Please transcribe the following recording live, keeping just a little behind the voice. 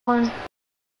one,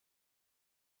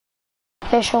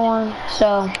 official one.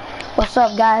 So, what's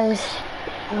up, guys?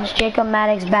 It's Jacob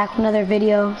Maddox back with another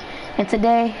video, and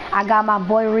today I got my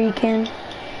boy Rican,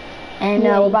 and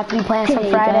we're about to be playing some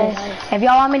Friday. If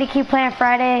y'all want me to keep playing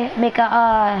Friday, make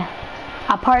a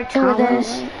part 2 of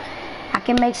this. I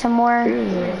can make some more.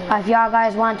 If y'all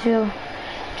guys want to,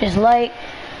 just like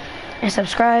and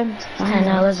subscribe, and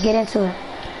let's get into it.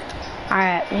 All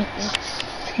right.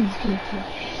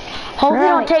 Hope it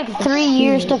don't take 3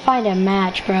 years to find a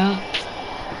match, bro.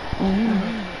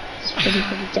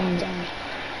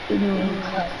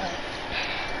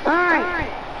 Alright,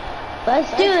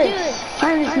 let's do this.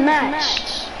 Find this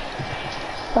match.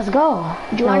 Let's go.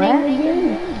 Joining the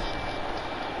game.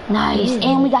 Nice,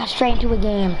 and we got straight into a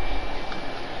game.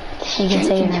 You can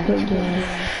say that.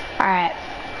 Alright.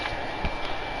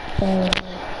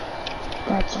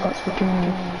 That's what we're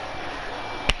doing.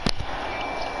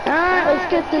 Alright, let's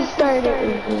get this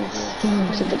started.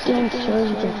 So the game shows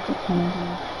different.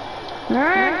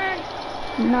 Alright,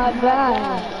 not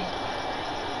bad.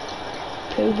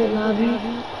 Favorite lobby.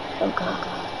 Oh god.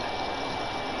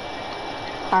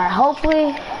 Alright,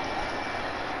 hopefully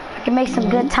I can make some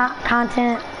good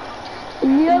content.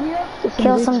 Yep.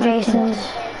 Kill some Jasons.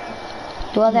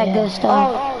 Do all that good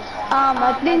stuff.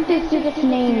 I think this is his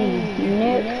name.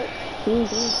 Nick. He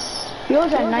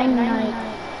was at 99.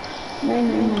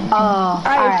 Oh,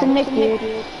 alright, so Nick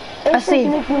dude. Let's see.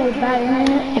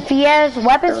 If he has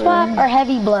weapon swap or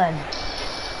heavy blood.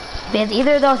 If he has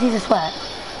either of those, he's a sweat.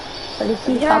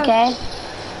 Okay.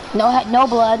 No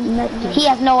blood. He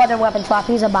has no other weapon swap.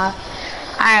 He's a bot.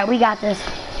 Alright, we got this.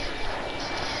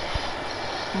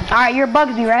 Alright, you're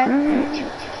Bugsby, right?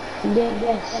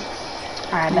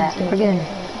 Yes. Alright, bet. We're good.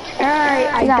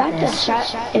 Alright, I got this. the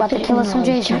shot. About to kill us some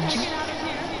Jasons.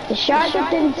 The shot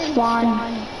didn't spawn.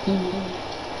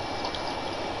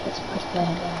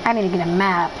 I need to get a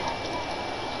map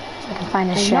so I can find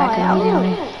this shack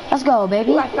immediately. Let's go,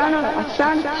 baby. I found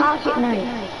a pocket knife.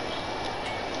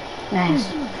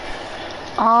 Nice.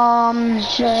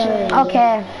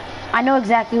 Okay. I know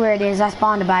exactly where it is. I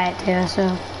spawned to buy it too,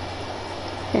 so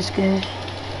it's good.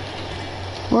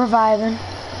 We're vibing.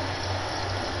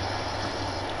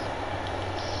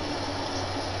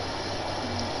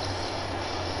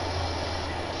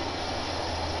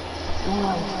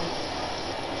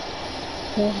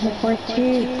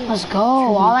 Let's go.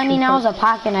 All I need now is a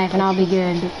pocket knife and I'll be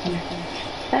good.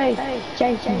 Hey,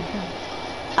 Jason.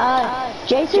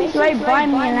 Jason's right by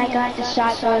me and I got the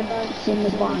shotgun. It's in the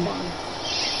barn.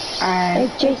 Alright. Hey,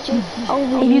 Jason.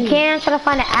 If you can, try to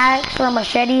find an axe or a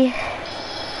machete.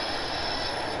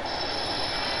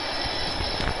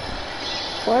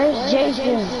 Where's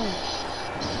Jason?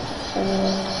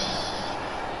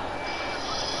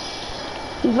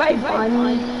 He's right by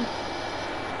me.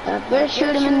 Better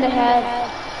shoot him in the head.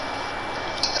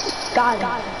 Got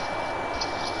him.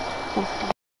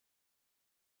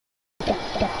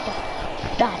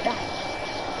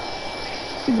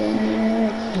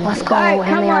 Let's go,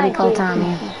 and they already called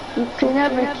Tommy. You can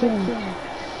never kill me.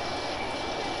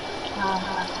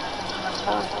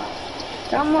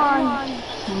 Come on.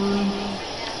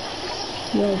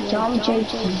 Yo, John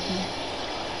Jason.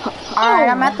 Alright,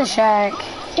 I'm at the shack.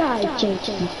 Die,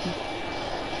 Jason.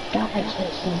 Die,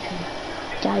 Jason.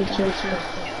 Die, Jason.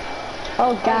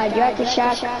 Oh god, you're at the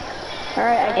shack.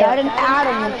 Alright, I got an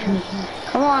Adam with me.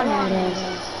 Come on, Adam.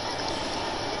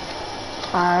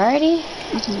 Alrighty.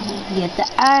 Get the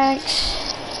axe.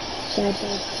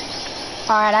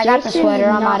 Alright, I got the sweater.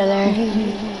 I'm out of there.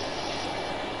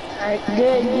 Alright,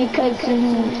 good, because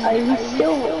he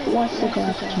still wants to go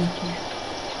after me.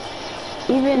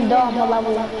 Even though I'm a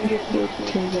level 100,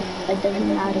 it doesn't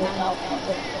matter about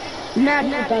me. Not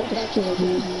about the skill.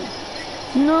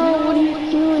 No, what are you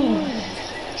doing?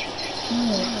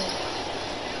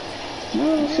 No,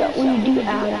 that's not what you do,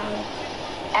 Adam.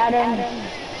 Adam.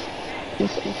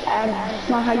 This is Adam. That's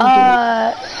not how you do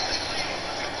it.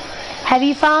 Have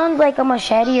you found like a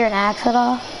machete or an axe at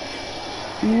all?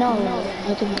 No,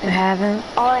 You haven't?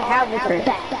 all I have is a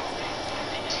bat.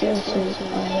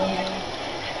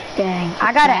 Dang,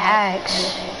 I got an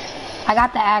axe. I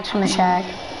got the axe from the shack.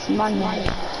 It's money.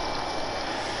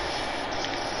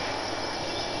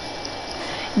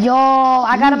 Yo,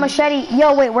 I got a machete.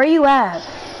 Yo, wait, where you at?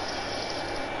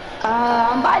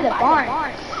 I'm by the barn.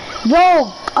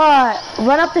 Yo,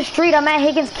 run up the street. I'm at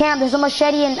Higgins camp. There's a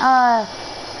machete in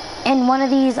one of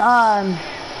these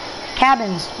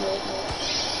cabins.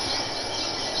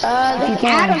 This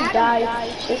Adam guy.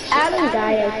 This Adam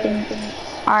guy, I think.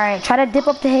 Alright, try to dip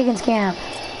up to Higgins camp.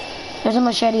 There's a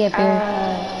machete up here.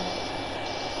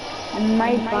 I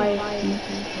might buy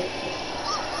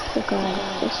Oh god,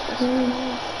 this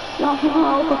no,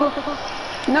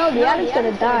 no, the other's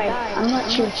gonna die. I'm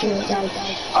not sure if she'll die.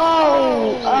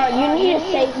 Oh, you need to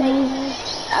save me.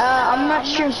 I'm not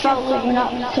sure if I'll or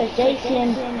not because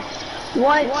Jason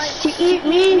wants to eat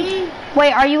me.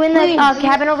 Wait, are you in the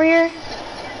cabin over here?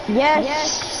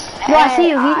 Yes. Yo, I see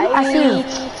you. I see you.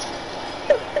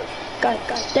 God,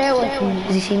 stay with me.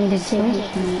 Does he see me? Does he see me?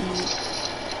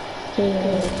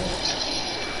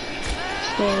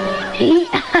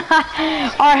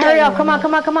 Alright, hurry up. Come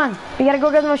on. We gotta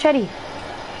go get the machete.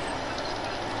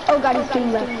 Oh god, he's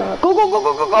getting left up. Go.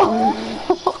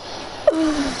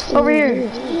 Over here.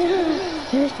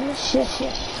 Shit.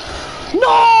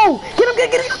 No!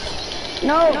 Get him.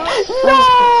 No.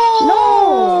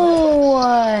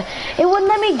 It wouldn't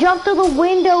let me jump through the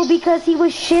window because he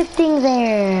was shifting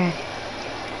there.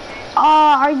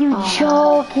 Oh, are you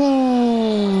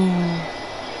joking?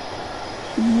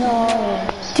 No.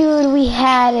 Dude, we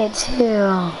had it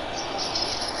too.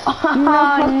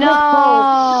 Oh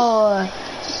no.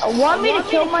 Want me to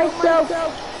kill myself?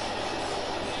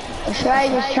 Or should I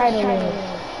just try to live?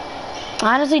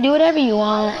 Honestly, do whatever you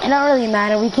want. It don't really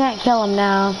matter. We can't kill him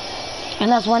now.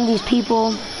 Unless one of these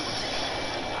people,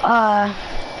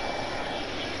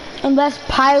 unless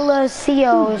Pila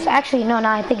Seos. Actually, no,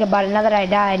 now I think about it. Now that I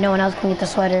died, no one else can get the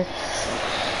sweater.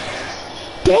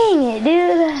 Dang it,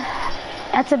 dude.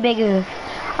 That's a big oof.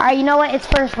 Alright, you know what? It's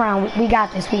first round. We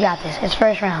got this. It's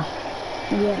first round.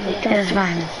 Yeah, it's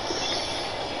fine.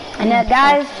 And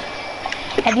guys,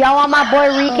 if y'all want my boy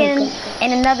Rican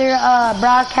in another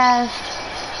broadcast,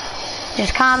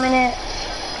 just comment it.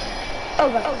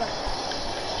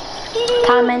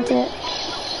 Comment it.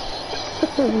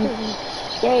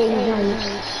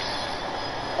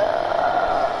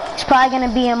 It's probably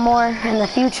gonna be in more in the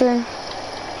future,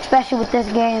 especially with this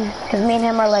game, because me and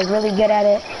him are like really good at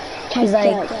it. He's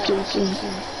like,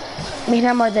 me and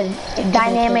him are the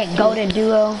dynamic go-to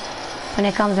duo when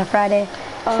it comes to Friday.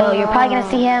 So you're probably gonna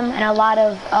see him in a lot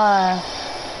of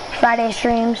Friday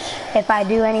streams if I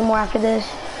do any more after this.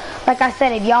 Like I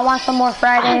said, if y'all want some more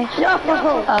Friday,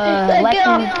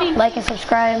 like and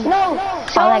subscribe. No,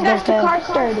 all that good stuff. Car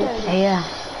started. Yeah.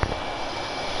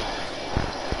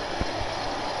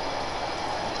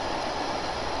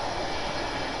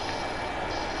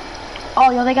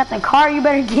 Oh, yo, they got the car. You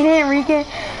better get in, Rican.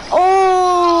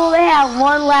 Oh, they have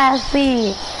one last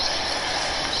seat.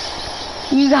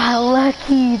 You got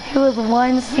lucky. There was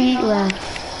one seat left.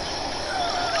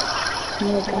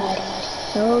 Oh god.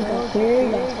 So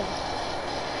good.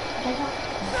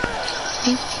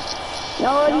 No,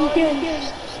 what are you doing?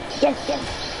 Yes.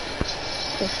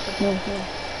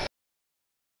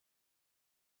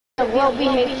 A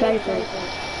well-behaved driver.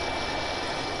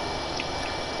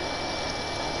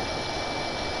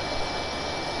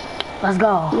 Let's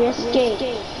go. We escaped.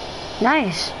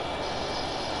 Nice.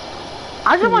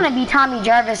 I just want to be Tommy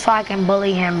Jarvis so I can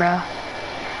bully him, bro.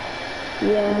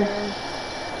 Yeah.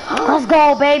 Let's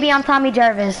go, baby. I'm Tommy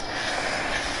Jarvis.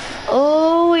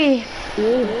 Ooh.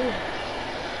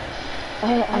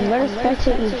 I'm gonna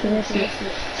spectate you finish it.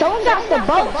 Someone got the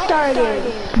boat started.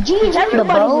 Jeez,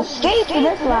 everybody's escaping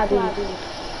this lobby.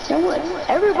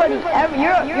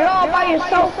 You're all by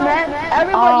yourself, man.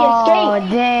 Everybody escaped. Oh,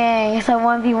 dang. It's a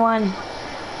 1v1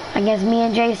 against me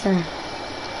and Jason.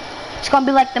 It's gonna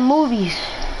be like the movies.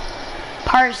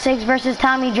 Part 6 versus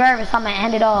Tommy Jarvis. I'm gonna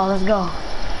end it all. Let's go.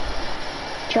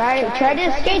 Try to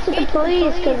escape to the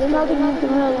police, because there's nothing you can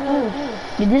really do.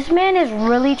 Dude, this man is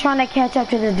really trying to catch up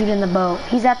to this dude in the boat.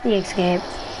 He's at the escape.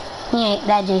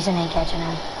 That Jason ain't catching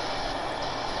him.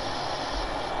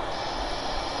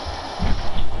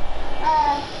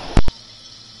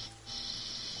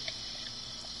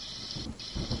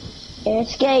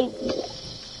 Escaped.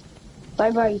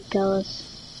 Bye-bye, fellas.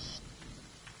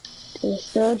 They're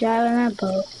still driving that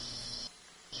boat.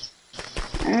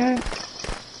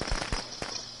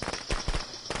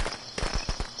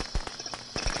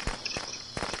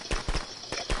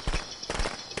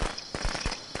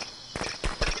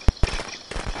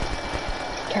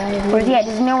 Where's he at?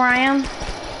 Does he know where I am?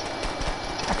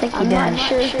 I think he does. I'm not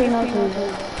sure if he knows who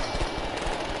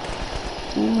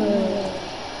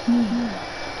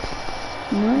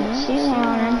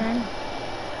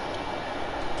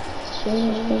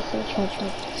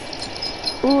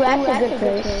Ooh, that's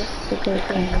a good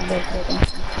place.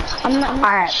 I'm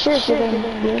not sure if you're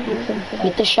gonna be able to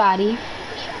get the shotty.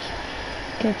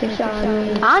 Get the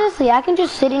shotty. Honestly, I can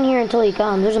just sit in here until he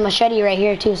comes. There's a machete right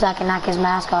here too, so I can knock his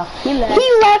mask off. He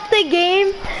left the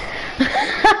game.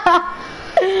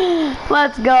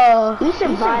 Let's go. You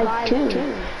survived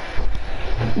too.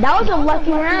 That was a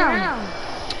lucky round.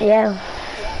 Yeah.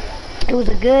 It was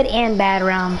a good and bad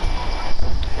round.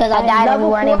 Because I died and we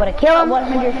weren't able to kill him.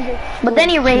 But then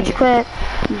he rage quit.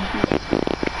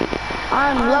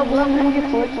 I'm level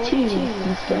 142.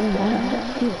 Let's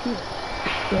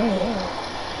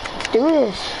do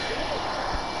this.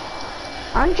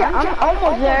 I'm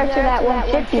almost there to that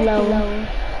 150 level.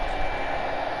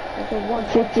 Like a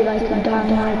 150 like a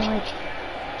dynamite.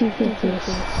 250s.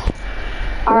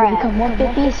 Alright, become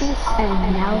 150s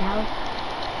and now.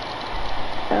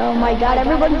 Oh my god,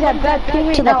 everybody's at back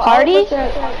to the party?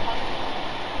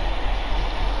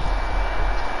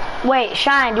 Wait,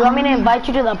 Shine, do you want me to invite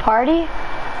you to the party?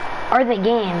 Or the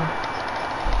game?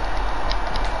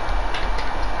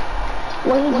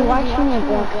 Well, he's watching the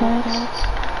broadcast.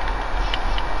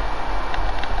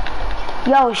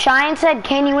 Yo, Shine said,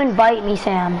 can you invite me,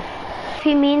 Sam? If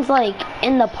he means like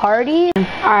in the party.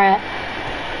 Alright.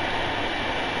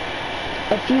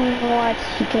 If you want,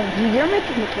 you're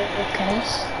making the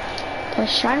broadcast. But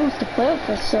Shine wants to play with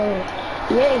us, so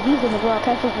yeah, he's in the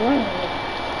broadcast with one.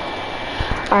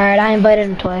 Alright, I invited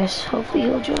him twice. Hopefully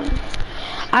he'll join.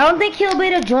 I don't think he'll be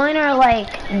able to join our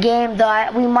like game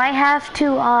though. We might have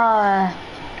to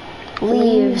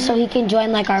leave so he can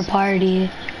join like our party.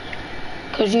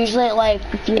 Cause usually like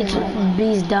it's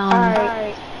B's down.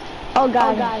 Alright. Oh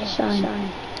god, Shine.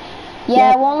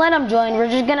 Yeah, it won't let him join. We're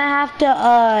just gonna have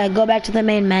to go back to the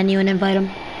main menu and invite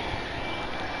him.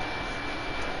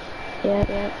 Yeah.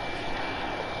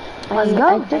 Let's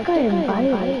go. I think I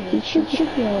invited. He should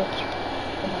be able to.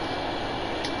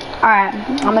 Alright,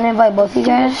 I'm gonna invite both of you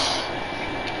guys.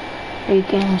 You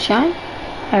can Shine.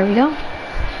 There we go.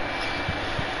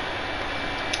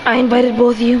 I invited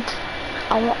both of you.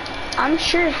 I'm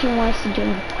sure if he wants to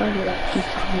join the party, like he's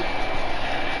fine.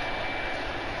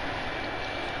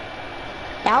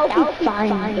 That'll be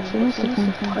fine. If he wants to join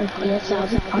the party, yes, that'll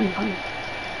be fine.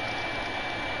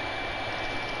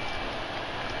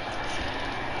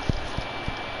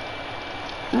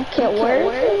 Okay,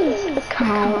 where is his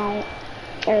account?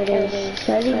 There it is.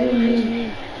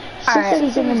 Alright.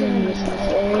 He's in the menu.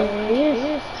 There he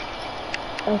is.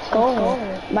 Let's go.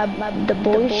 The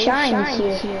boy Shine's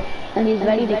here. And he's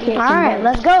ready to kick. Alright,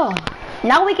 let's go.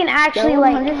 Now we can actually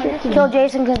like kill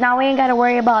Jason because now we ain't gotta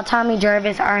worry about Tommy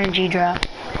Jarvis RNG drop.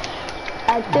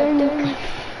 I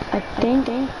think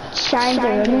Shine's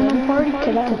already in the party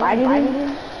because I invited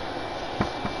him.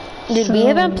 Dude, we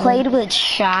haven't played with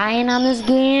Shine on this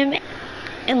game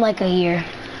in like a year.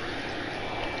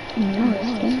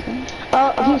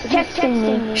 Oh, he's texting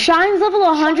me. Shine's level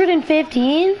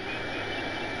 115?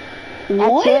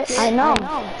 What? That's it. I know.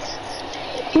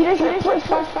 He doesn't play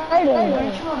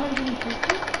Friday.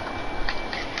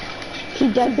 He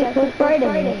doesn't play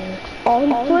Friday. All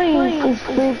he plays is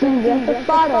freaking Grand Theft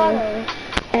Auto.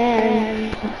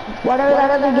 And whatever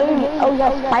that other game is. Oh,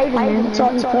 yeah, Spider-Man. That's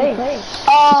all he plays.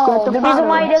 Oh, the reason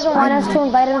why he doesn't want us to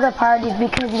invite him to the party is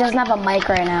because he doesn't have a mic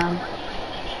right now.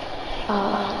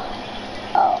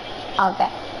 Oh, okay.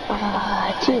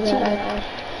 Too bad.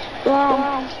 Well,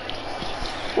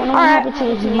 when I'm happy to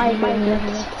his mic,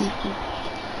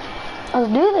 let's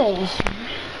do this.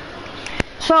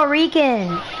 So,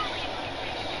 Rican,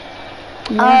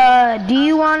 do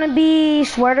you want to be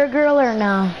Sweater Girl or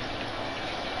no?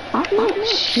 I'm not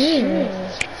sure.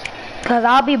 Cause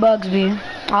I'll be Bugsby.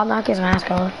 I'll knock his mask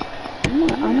off.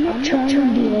 I'm not trying to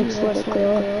be like Sweater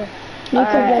Girl.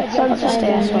 Because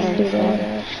sometimes I do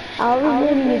that. I'll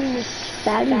be Miss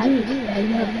Sally G.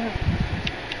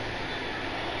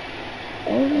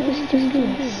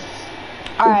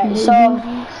 Alright, so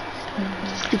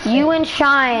you and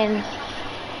Shine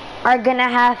are gonna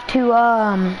have to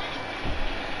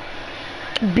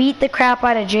beat the crap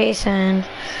out of Jason.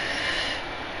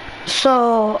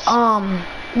 So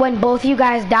when both you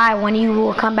guys die, one of you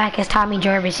will come back as Tommy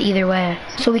Jarvis either way,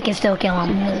 so we can still kill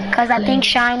him. Cause I think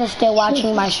Shine is still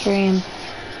watching my stream.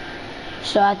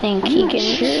 So I think he can.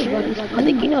 I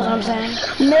think he knows what I'm saying.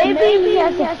 Maybe he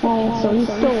has a phone, so he's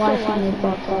still watching me.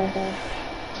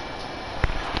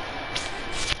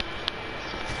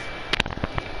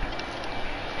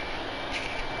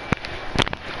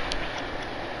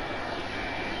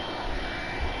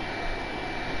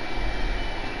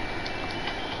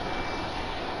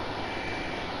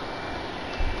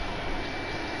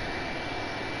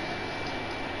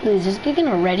 Is this kid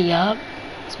gonna ready up?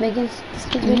 This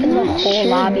kid's making the whole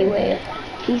lobby wait.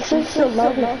 He says to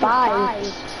level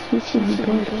 5. He should be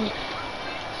good.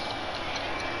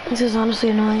 This is honestly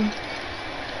annoying.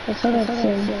 That's what I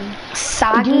said.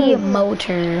 Soggy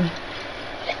Motor.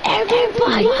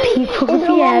 Everybody! People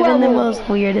be having the most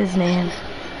weirdest names.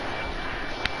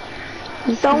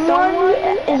 Someone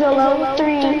is a level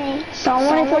 3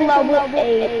 Someone is a level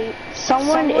 8,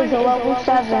 someone is a level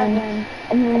 7, and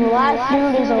then the last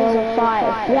dude is a level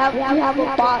 5. We have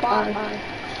a bot on.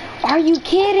 Are you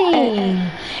kidding?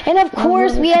 And of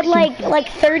course we had like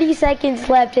 30 seconds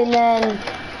left, and then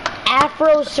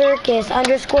Afro Circus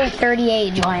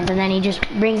 _38 joins, and then he just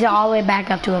brings it all the way back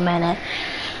up to a minute.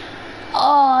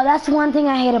 Oh, that's one thing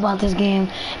I hate about this game,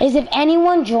 is if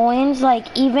anyone joins, like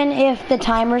even if the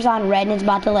timer's on red and it's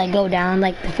about to like go down,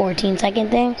 like the 14-second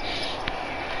thing,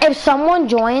 if someone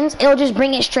joins, it'll just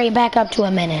bring it straight back up to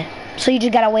a minute. So you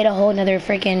just gotta wait a whole another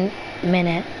freaking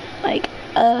minute. Like,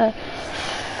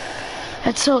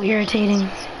 that's so irritating.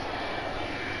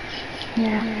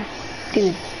 Yeah.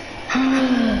 Dude.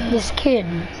 This kid.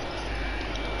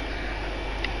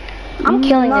 I'm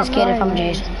killing this kid if I'm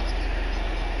Jason.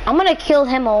 I'm gonna kill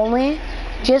him only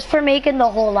just for making the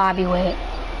whole lobby wait.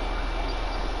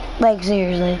 Like,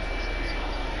 seriously.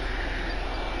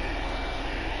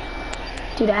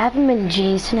 Dude, I haven't been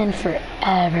Jason in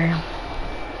forever.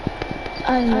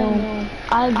 I know.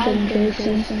 I've been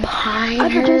Jason. Pinehurst.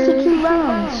 I've been Jason 2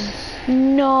 rounds.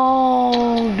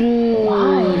 No, dude.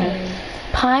 Why?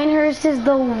 Pinehurst is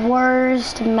the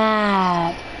worst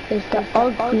map. It's the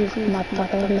ugliest map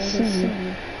I've ever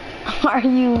seen. Are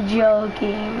you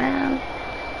joking, man?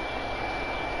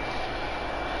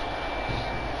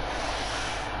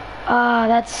 Oh,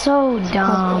 that's so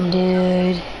dumb,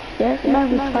 dude. That map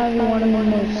is probably one of the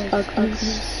most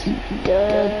ugliest.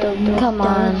 Come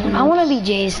on. I want to be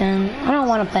Jason. I don't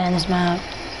want to play on this map.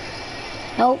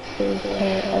 Nope.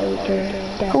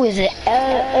 Who is it?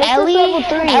 Ellie?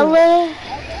 Ella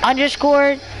 _the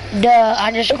 _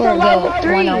 goat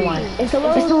 101. It's a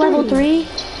level 3?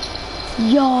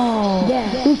 Yo.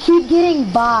 Yeah. We keep getting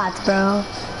bots, bro.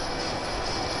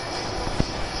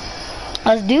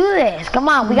 Let's do this. Come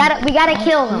on. We gotta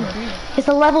kill him. It's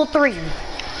a level 3.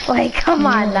 Like, come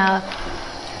on now.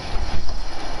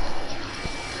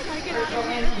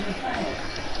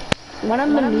 What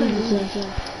am I losing?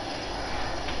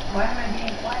 Why am I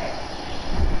being quiet?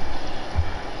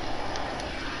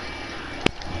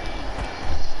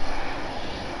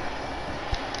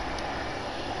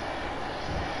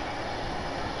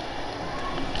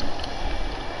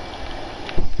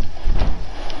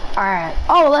 Alright.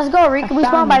 Oh, let's go, Rick. We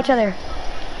spawn by each other.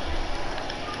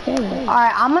 Yeah.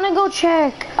 Alright, I'm gonna go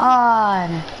check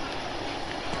on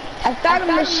I found a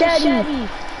machete.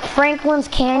 Franklin's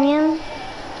Canyon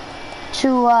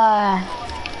to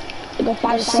Go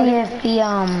find see if the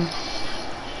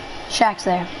shack's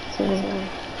there.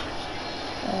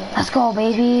 Let's go,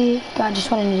 baby. God, just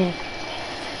what I needed.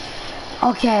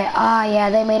 Okay,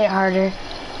 yeah, they made it harder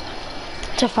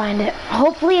to find it.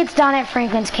 Hopefully it's down at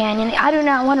Franklin's Canyon. I do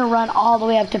not want to run all the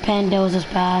way up to Pandoza's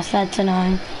Pass. That's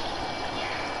annoying.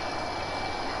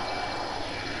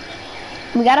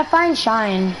 We gotta find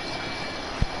Shine.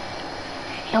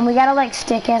 And we gotta like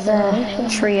stick as a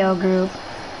trio group.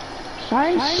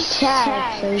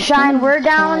 Shine, we're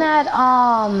down at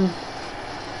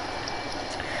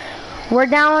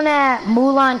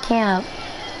Mulan Camp.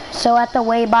 So at the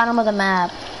way bottom of the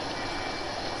map.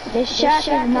 This shack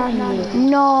is not here.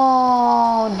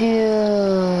 No,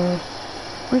 dude.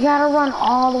 We gotta run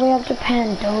all the way up to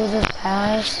Pandoza's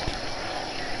Pass.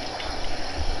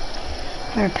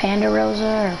 Or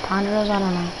Ponderosa, I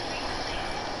don't know.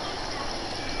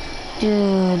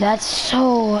 Dude, that's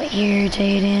so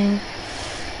irritating.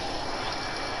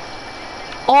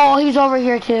 Oh, he's over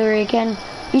here too, Rican.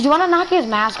 You wanna knock his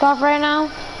mask off right now?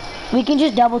 We can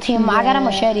just double team him. Yeah. I got a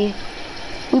machete.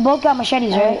 We both got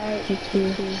machetes, right?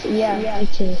 Yeah, me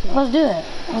too. Let's do it.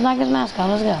 Let's knock his mask off.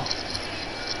 Let's go.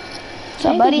 What's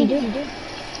up, buddy?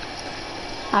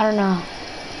 I don't know.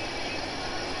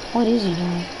 What is he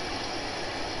doing?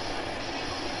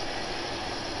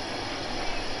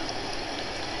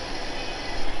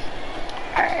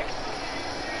 Alright.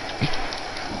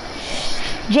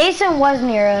 Jason was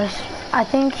near us. I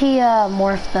think he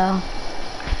morphed though.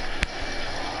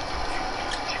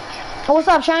 Oh, what's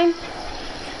up, Shine?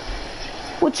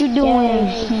 What you doing?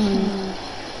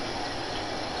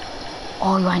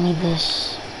 Oh, I need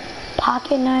this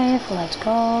pocket knife. Let's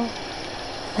go.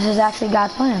 This is actually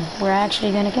God's plan. We're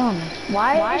actually gonna kill him.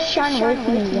 Why is Shine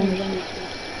working again?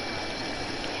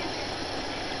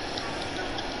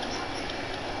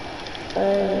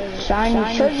 Shine,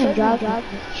 you should drop.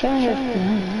 Shine your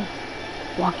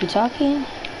walkie-talkie.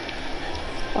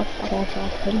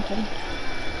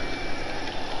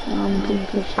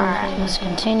 Alright, let's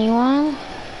continue on.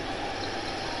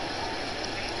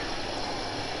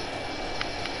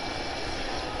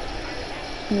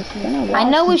 I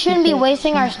know we shouldn't be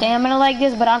wasting our stamina like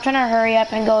this, but I'm trying to hurry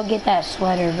up and go get that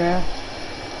sweater, bro.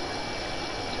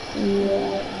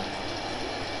 Yeah.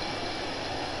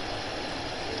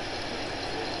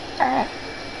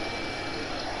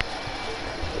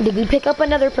 Did we pick up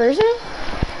another person?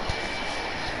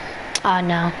 Oh,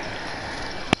 no.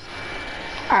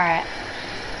 Alright.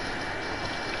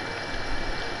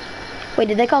 Wait,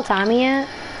 did they call Tommy yet?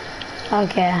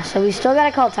 Okay, so we still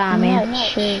gotta call Tommy. I'm not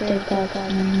sure if they called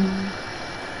Tommy.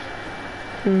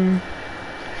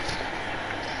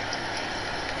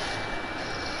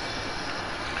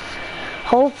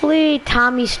 Hopefully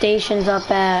Tommy stations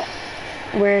up at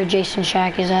where Jason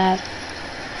Shack is at.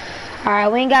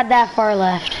 Alright, we ain't got that far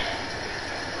left.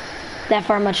 That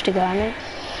far much to go, I mean.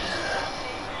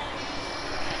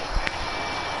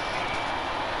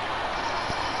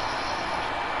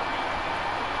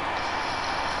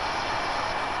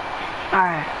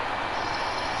 Alright.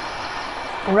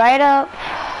 Right up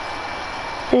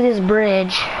through this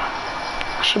bridge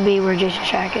should be where Jason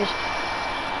Shack is.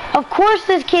 Of course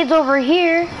this kid's over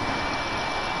here.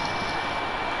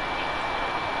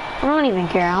 I don't even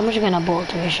care. I'm just gonna bolt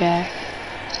to his shack.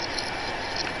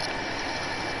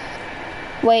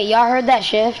 Wait, y'all heard that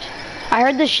shift? I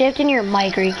heard the shift in your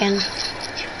mic, Rican.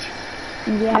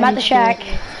 Yeah, I'm at the shack.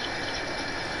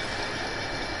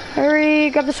 Hurry,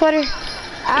 grab the sweater.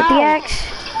 Get the axe.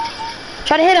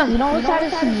 Try to hit him. You know what's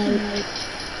happening?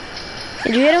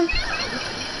 Did you hit him?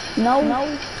 No.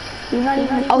 You're not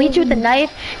even. Oh, he hit you with the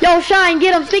knife? Yo, Shine,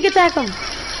 get him. Sneak attack him.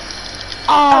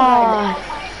 Oh.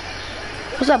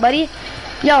 What's up, buddy?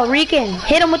 Yo, Rican,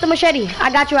 hit him with the machete. I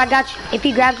got you. If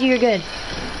he grabs you, you're good.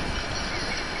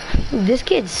 This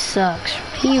kid sucks.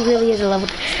 He really is a level.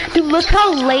 Dude, look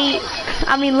how late.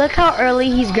 I mean, look how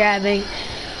early he's grabbing.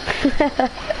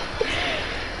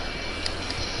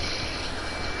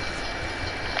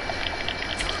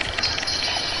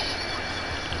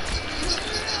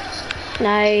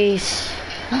 Nice.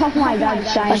 Oh my God,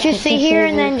 Shine. Let's just sit here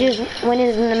and then just when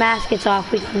the mask gets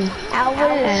off, we can.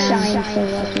 Albert is Shine so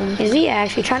lucky. Is he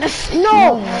actually trying to?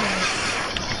 No.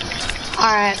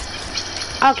 All right.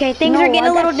 Okay, things are getting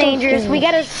a little dangerous. We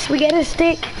gotta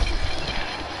stick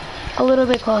a little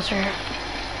bit closer.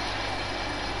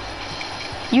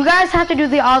 You guys have to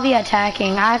do all the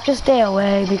attacking. I have to stay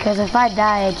away because if I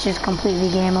die, it's just completely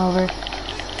game over.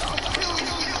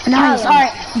 Nice. All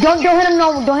right. Don't hit him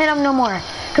no. Don't hit him no more.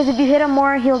 Because if you hit him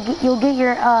more, you'll get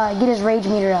your get his rage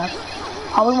meter up.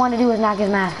 All we want to do is knock his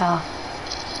mask off.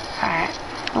 All right.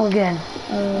 We're good.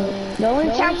 The only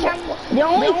time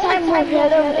we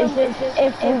hit him is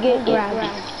if we get grabbed.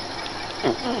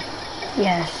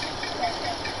 Yes.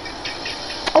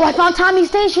 Oh, I found Tommy's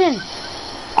station.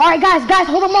 All right, guys,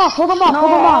 hold him off. I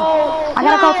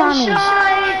gotta call Tommy.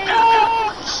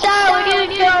 Stop! We need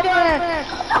to get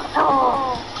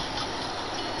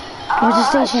Where's the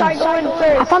station? Start going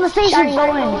first. I found the station.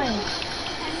 Start going.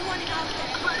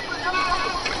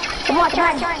 Come on,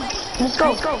 let's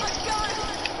go.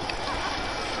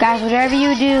 Guys, whatever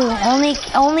you do, only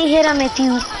hit him if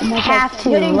you have to,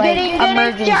 like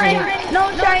emergency. No,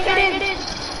 Shine, get in.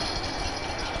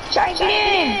 Shine, get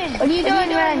in. What are you doing,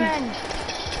 man?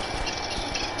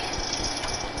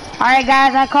 Alright,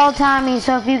 guys, I called Tommy,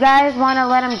 so if you guys want to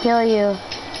let him kill you,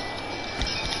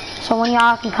 so when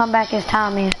y'all can come back as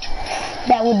Tommy,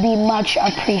 that would be much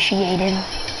appreciated.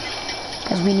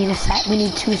 Because we need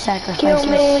two sacrifices.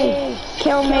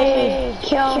 Kill me.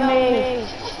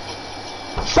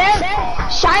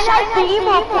 Shine has the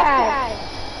emo pad.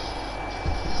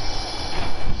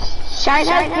 Shine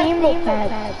has the emo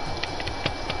pad.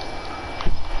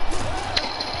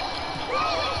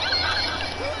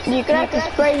 You can have to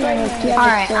spray him.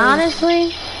 Alright,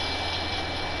 honestly,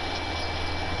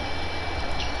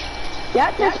 you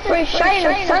have to spray Shine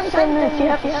or something if you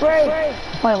have to spray.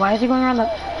 wait, why is he going around the,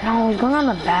 no, he's going around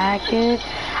the back, dude.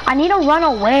 I need to run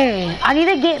away. I need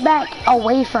to get back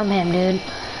away from him, dude.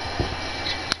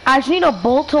 I just need to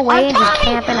bolt away and just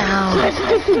camp in the house.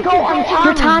 Go on Tommy.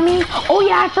 You're Tommy? Oh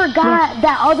yeah, I forgot.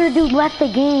 That other dude left the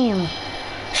game.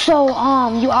 So,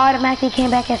 you automatically came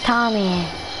back as Tommy.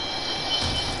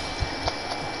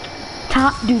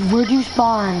 Dude, where'd you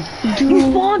spawn?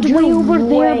 You spawned way over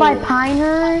there by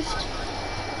Pinehurst?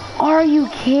 Are you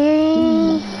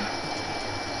kidding?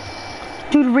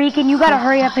 Dude, Rican, you gotta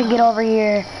hurry up and get over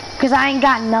here. Cause I ain't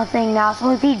got nothing now,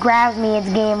 so if he grabs me, it's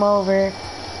game over.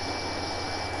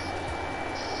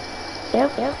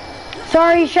 Yep.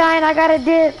 Sorry, Shine, I gotta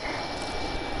dip.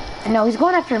 No, he's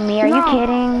going after me. Are you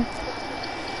kidding?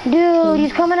 Dude,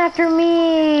 he's coming after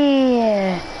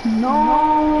me.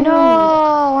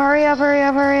 No, hurry up.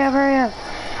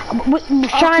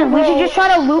 Shine, we should just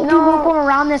try to loop him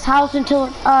around this house until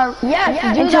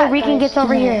Rican gets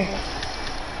over here.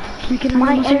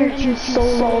 My energy is so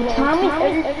low. Tommy's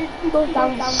energy goes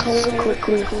down so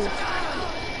quickly.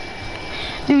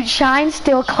 Dude, Shine's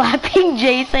still clapping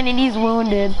Jason and he's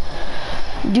wounded.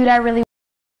 Dude, I really...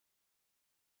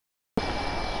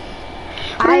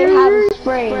 I have a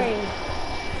spray.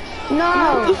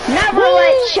 No, never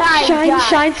let Shine die.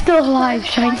 Shine's still alive.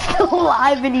 Shine's still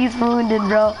alive and he's wounded,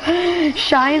 bro.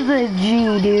 Shine's a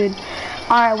G, dude.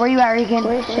 Alright, where you at, Rican?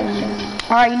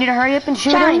 Alright, you need to hurry up and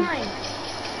shoot him.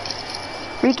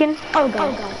 Rican? Oh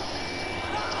god.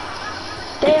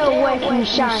 Stay away from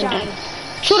Shine.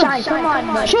 Shoot him! Shine, come on,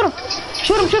 buddy. Shoot him!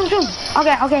 Shoot him, shoot him, shoot him!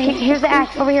 Okay, here's the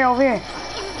axe. Over here. Where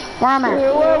I'm at.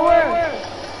 Where?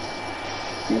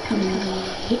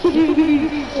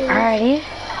 Alrighty.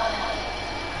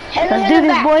 Let's do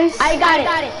this, boys. I got it.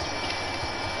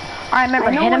 Alright,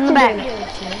 remember, hit him in the back.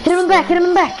 Hit him in the back, hit him in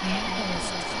the back.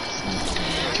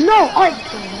 No! Alright,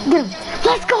 get him.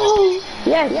 Let's go!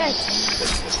 Yes.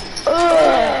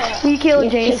 We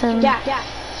killed Jason.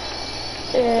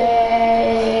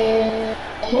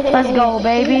 Let's go,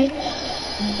 baby.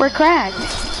 We're cracked.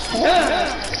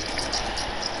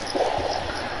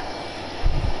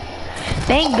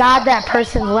 Thank God that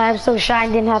person left so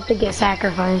Shine didn't have to get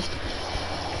sacrificed.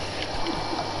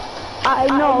 I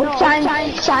know. Shine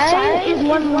is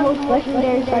one of the most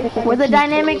legendary fighters. We're the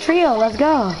dynamic trio. Let's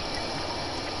go.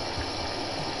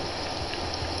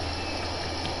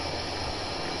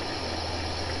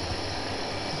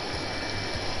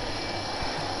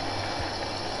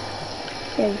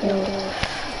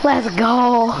 Let's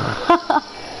go.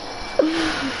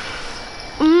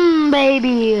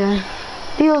 Baby.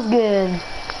 Feels good.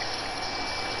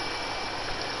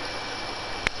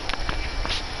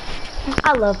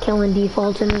 I love killing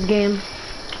defaults in this game.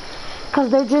 Because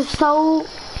they're just so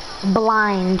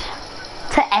blind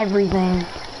to everything.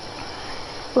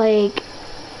 Like,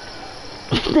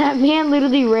 that man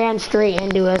literally ran straight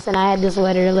into us and I had the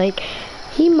sweater. Like,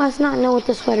 he must not know what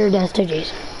the sweater does to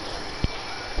Jason.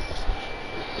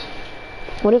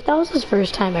 What if that was his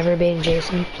first time ever being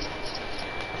Jason?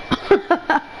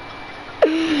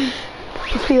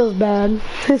 It feels bad.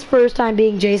 His first time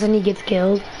being Jason, he gets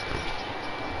killed.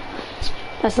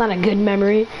 That's not a good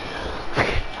memory.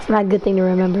 It's not a good thing to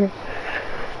remember.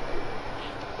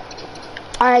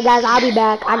 Alright guys, I'll be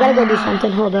back. I gotta go do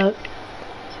something. Hold up.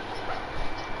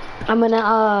 I'm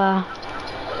gonna,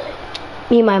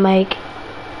 mute my mic.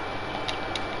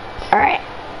 Alright.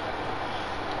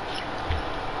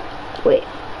 Wait.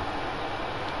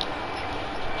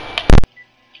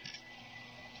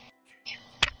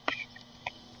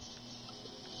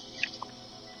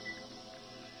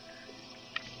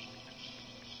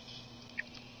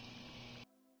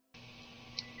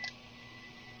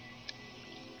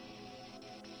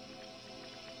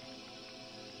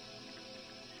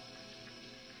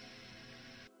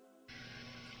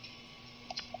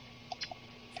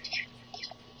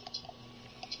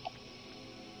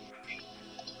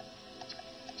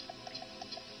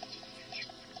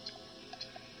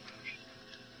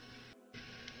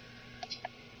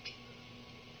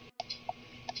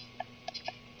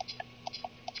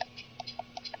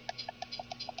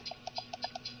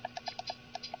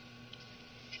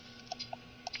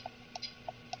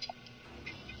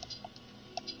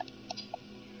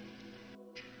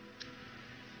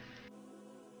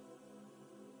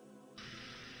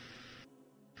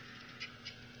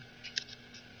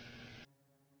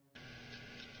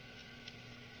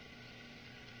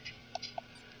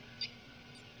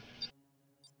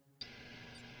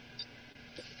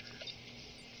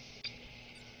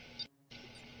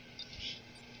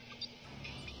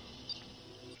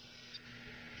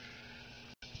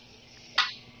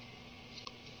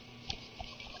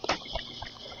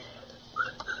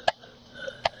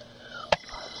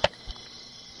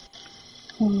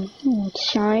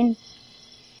 Shine.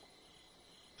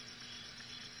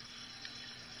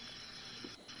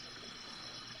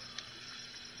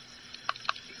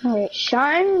 Alright,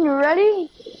 Shine, you ready?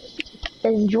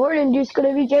 Is Jordan just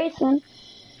gonna be Jason?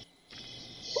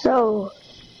 So,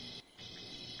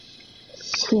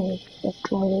 let's see if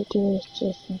Jordan is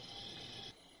Jason.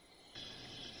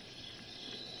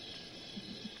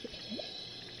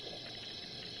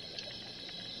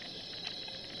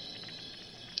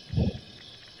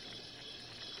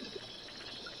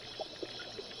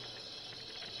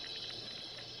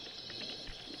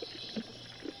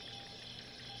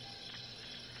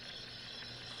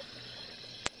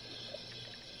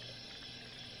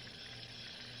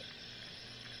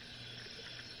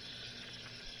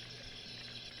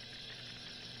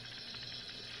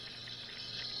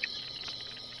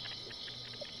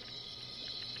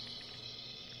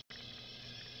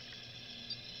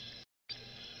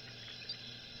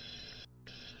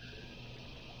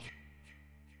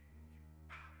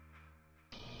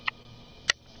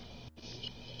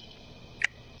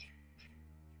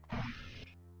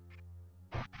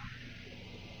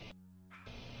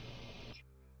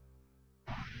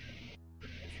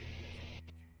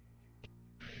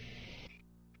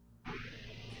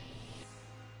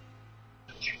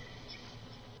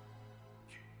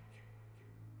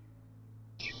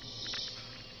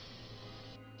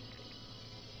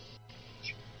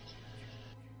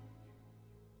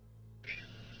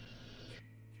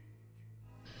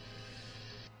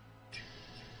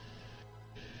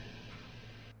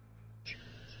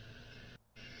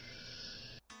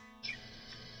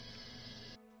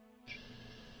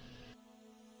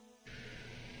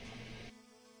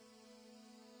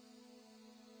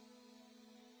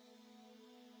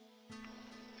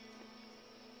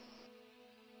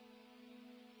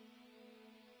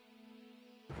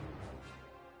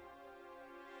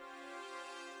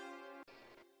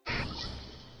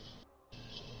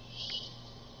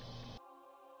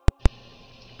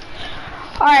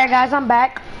 Alright guys, I'm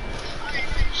back.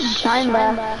 I'm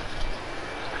back.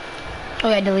 Oh,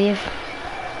 I had to leave.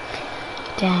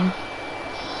 Dang.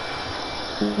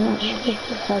 I'm not sure if this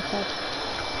has that.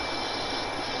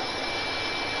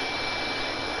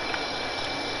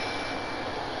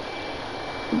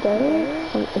 There?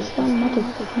 Wait, is that another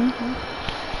thing?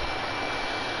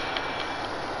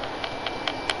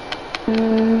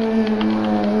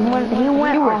 He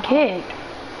went You were off. kicked.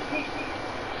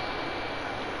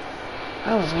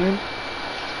 That was weird.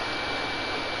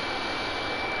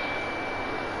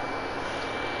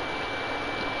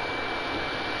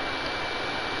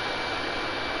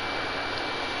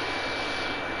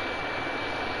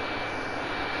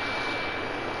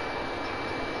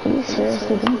 Are you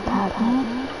seriously gonna pat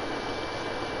him?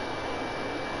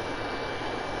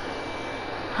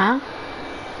 Huh?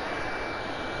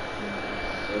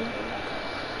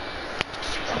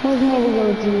 Someone's made a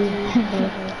little dude.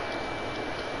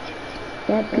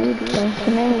 That dude, that's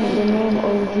the name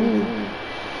OG.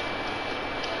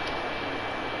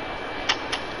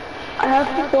 I have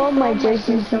to throw my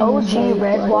jersey. OG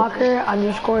Red Walker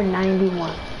underscore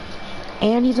 91.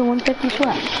 And he's a 150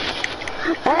 sweat.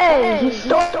 Hey, he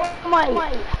stole my.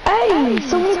 Hey,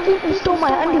 so many people stole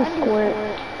my underscore.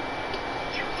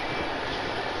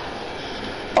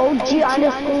 OG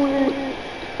underscore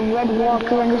Red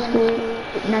Walker underscore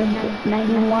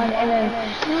 91, and then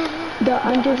the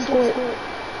underscore.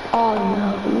 Oh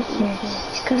no,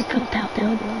 he's gonna cut that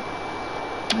word.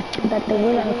 But the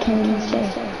word I can't even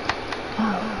say.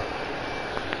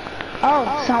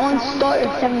 Oh, someone stole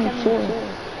your 74.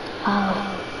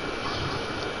 Oh.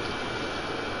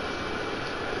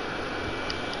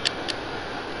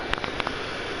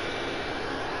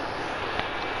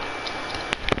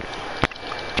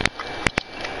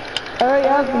 Hurry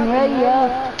up and ready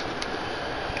up.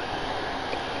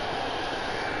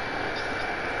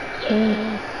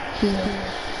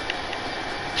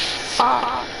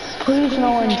 Please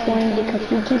no one join because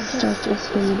we can start this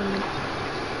video.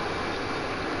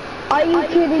 Are you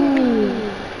kidding me?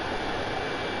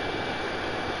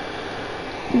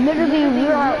 Literally,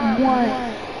 we're at 1.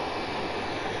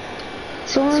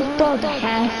 Someone stole the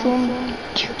handsome.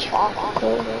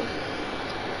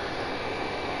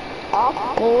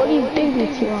 What do you think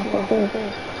it's off of?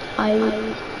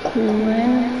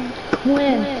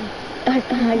 Quinn.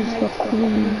 That's how you spell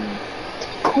Quinn.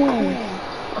 Quinn.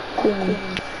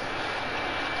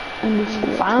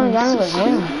 Finally got the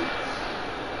win.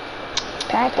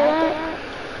 Back that.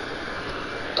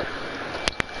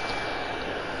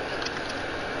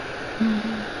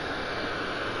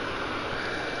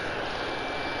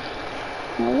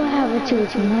 Now what happened to it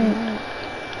tonight?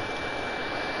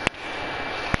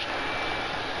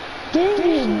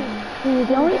 Dang!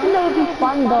 The only thing that would be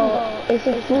fun though is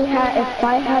if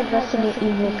I had Resident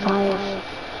Evil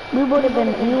 5, we would have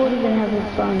been having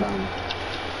fun.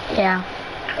 Yeah.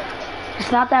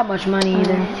 It's not that much money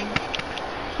either.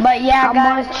 But yeah,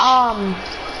 guys,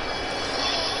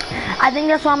 I think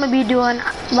that's what I'm gonna be doing,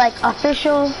 like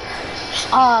official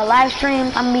live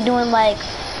streams. I'm gonna be doing like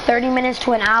 30 minutes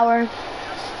to an hour.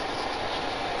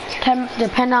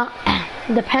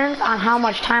 Depends on how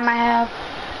much time I have.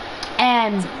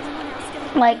 And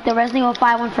like the Resident Evil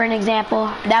 5 one, for an example,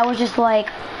 that was just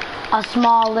like a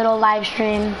small little live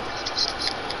stream,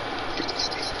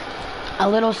 a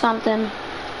little something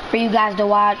for you guys to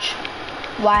watch.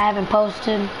 Why I haven't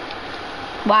posted,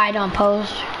 why I don't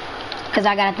post, because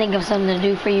I gotta think of something to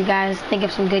do for you guys, think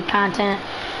of some good content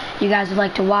you guys would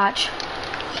like to watch.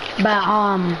 But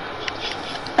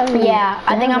yeah,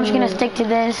 I think I'm just gonna stick to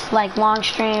this, like long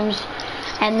streams,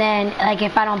 and then like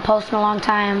if I don't post in a long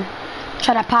time,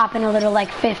 try to pop in a little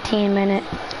like 15 minute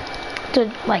to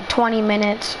like 20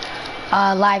 minutes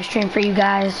live stream for you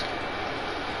guys.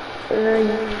 You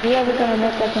ever gonna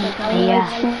make like an hour? Yeah.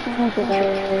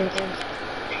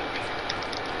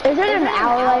 Is it an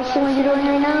hour live stream you're doing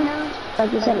right now?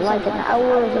 Like is it like an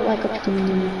hour or is it like a 2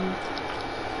 minute?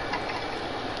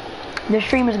 The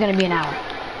stream is gonna be an hour.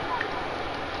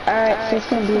 Alright, so it's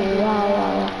gonna be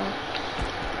wow.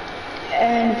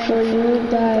 And for you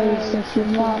guys, if you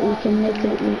want, we can make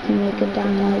a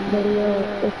download video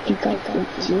if you guys want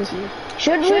to.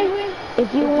 Should we?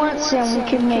 If you want some, we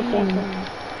can make one.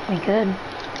 We could.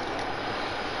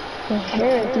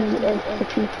 Here, the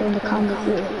people in the comments,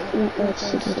 let's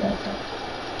see that.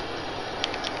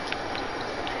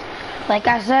 Like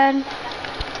I said,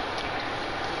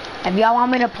 if y'all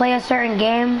want me to play a certain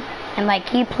game and like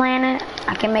keep playing it,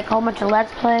 I can make a whole bunch of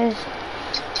Let's Plays.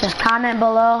 Just comment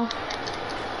below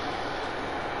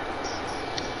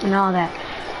and all that.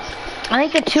 I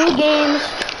think the 2 games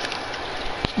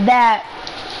that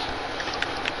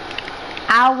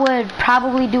I would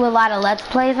probably do a lot of Let's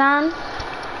Plays on.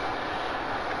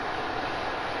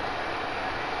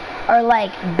 Or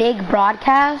like big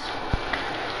broadcast.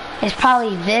 Is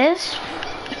probably this.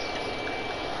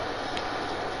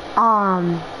 Or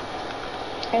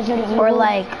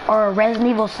Resident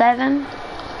Evil 7.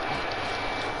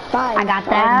 5. I got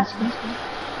that.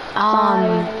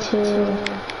 5,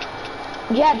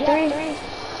 2. Yeah,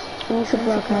 3. You should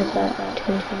broadcast that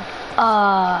too.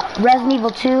 Resident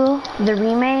Evil 2, the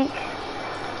remake.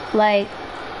 Like,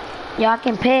 y'all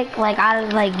can pick like out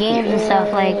of like games and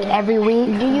stuff like every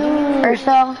week or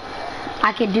so.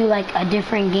 I could do like a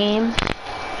different game,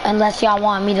 unless y'all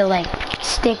want me to like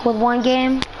stick with one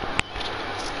game.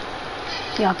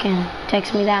 Y'all can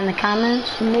text me that in the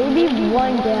comments. Maybe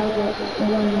one day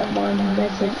one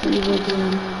Resident Evil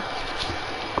game.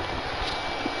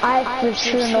 I for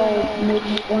sure know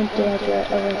maybe one day I'll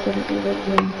get a Resident Evil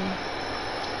game.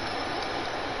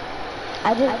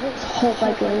 I just hope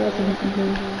I get a Resident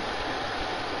Evil game.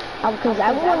 Because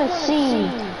I want to see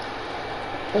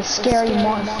the scary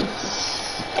monsters.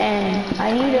 And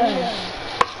I need to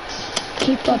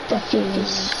keep up the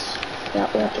pace.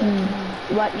 That way I can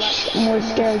watch more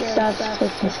scary stuff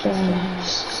with the scary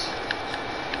monsters.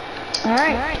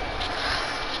 Alright.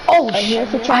 Oh, here's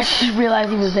the track. I just realized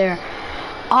he was there.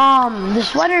 The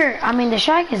sweater, the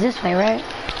shack is this way, right?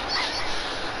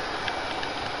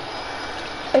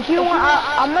 If you want,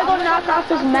 I'm gonna go knock off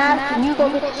this mask and you go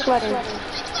get the sweater.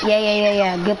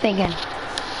 Yeah. Good thinking.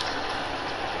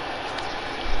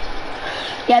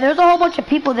 Yeah, there's a whole bunch of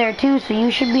people there too, so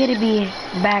you should be able to be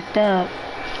backed up.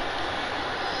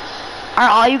 Are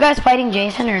all you guys fighting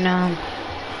Jason or no?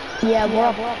 Yeah, we're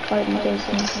all fighting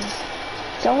Jason.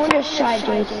 Someone just shot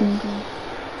Jason.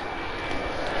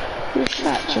 Who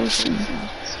shot Jason?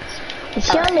 Is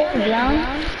he on the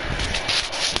ground?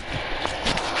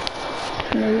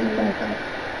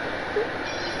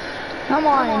 Come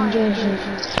on, Jason.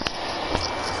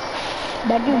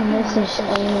 That dude misses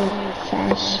old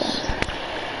fast.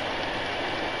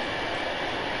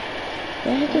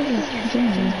 What the heck is he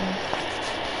doing?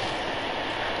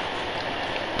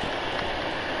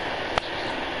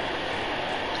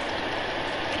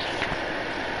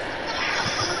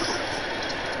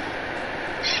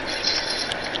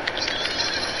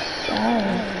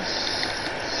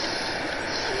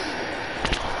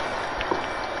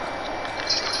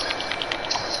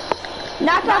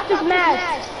 Knock off this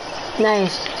mask.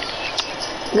 Nice.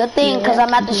 Good thing, because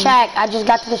I'm at the shack. I just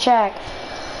got to the shack.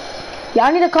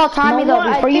 Y'all need to call Tommy though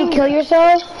before you kill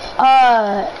yourself.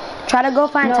 Try to go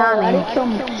find Tommy. I didn't kill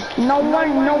me. No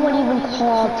one even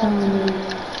called Tommy.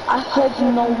 I hope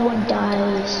no one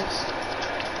dies.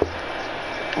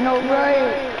 No,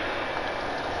 right.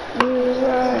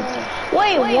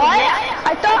 Wait, what?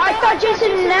 I thought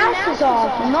Jason's mask was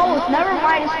off. No, never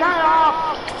mind. It's not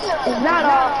off. It's not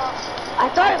off. I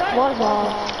thought it was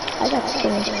off. I got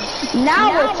scared.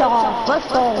 Now it's off. Let's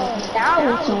go. Now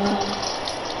it's off.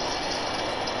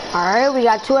 Alright, we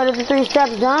got 2 out of the 3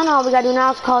 steps done. All we gotta do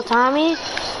now is call Tommy.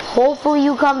 Hopefully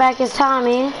you come back as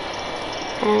Tommy.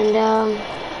 And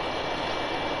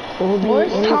we'll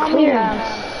be in the clear.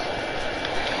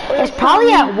 It's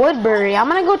probably at Woodbury. I'm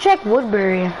gonna go check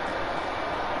Woodbury.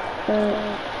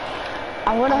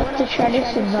 I'm gonna have to try to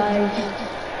survive.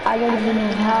 I don't even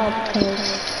know how,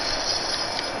 because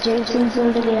Jason's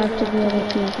literally after the other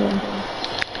people.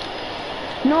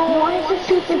 No, why is it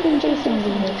two freaking Jasons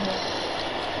in here?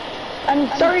 I'm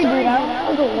sorry, dude. I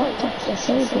don't know what to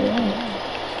say to you.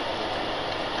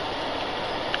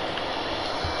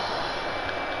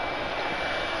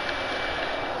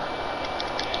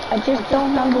 I just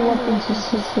don't have the weapons to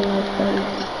sister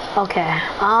like. Okay.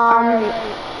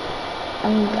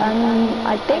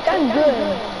 I think I'm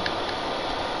good.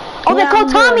 Oh, they called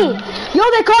Tommy! Yo,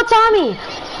 they called Tommy!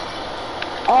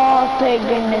 Oh, thank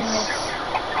goodness.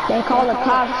 They called the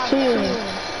cops too.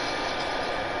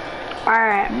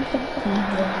 Alright.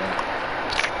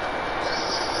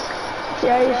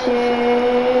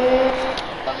 Jason!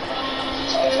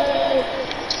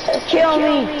 Kill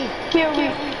me! Kill me!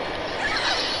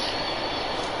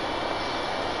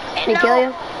 They kill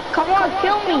you? Come on,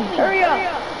 kill me! Hurry up!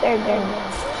 There.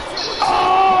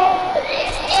 Oh!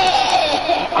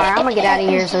 Alright, I'm gonna get out of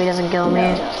here so he doesn't kill me.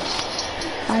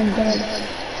 I'm dead.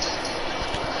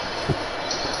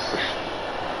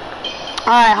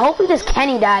 Alright, hopefully this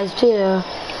Kenny dies too.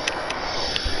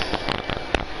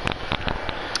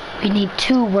 We need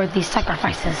 2 worthy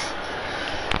sacrifices.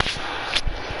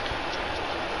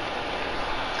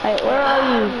 Hey, where are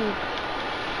you?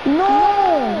 No!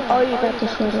 Oh, you got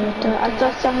this one right there. I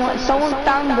thought someone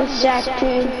found the shack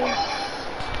too.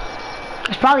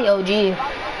 It's probably OG.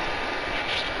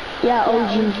 Yeah,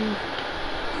 OG.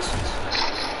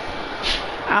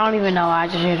 I don't even know. I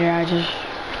just hit her. I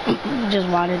just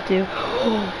wanted to.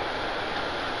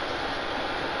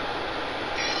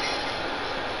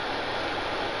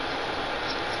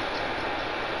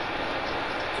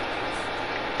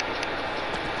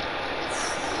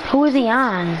 Who is he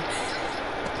on?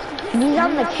 He's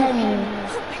on the Kenny.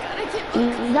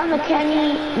 He's on the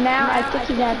Kenny now. I think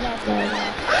he's at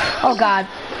Oh God!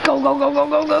 Go go go go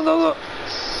go go go go!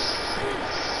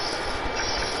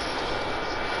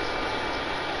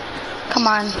 Come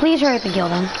on, please hurry up and kill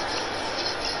them.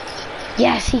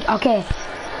 Yes, he. Okay.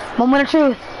 Moment of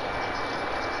truth.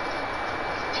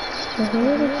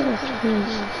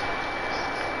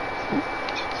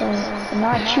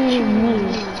 Not shooting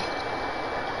me.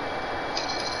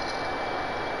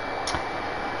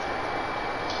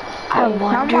 I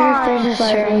wonder if there's a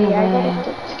certain way.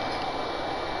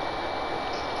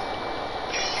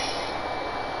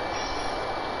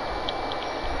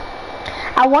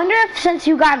 I wonder if since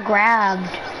you got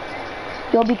grabbed,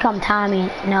 you'll become Tommy.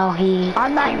 No, he.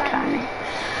 I'm not Tommy.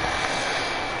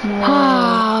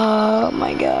 Oh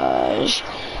my gosh.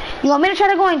 You want me to try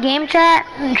to go in game chat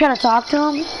and try to talk to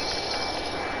him?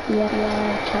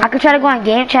 Yeah. I could try to go in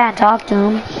game chat and talk to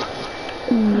him.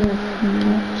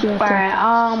 Yeah.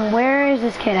 Alright, where is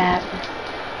this kid at?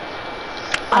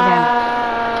 Okay.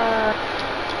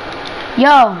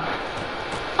 Yo.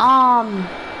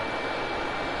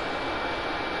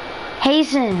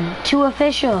 Hasten to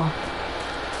official.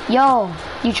 Yo,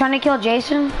 you trying to kill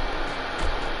Jason?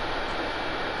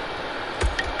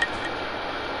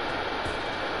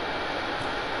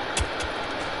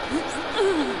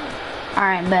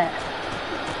 Alright, bet.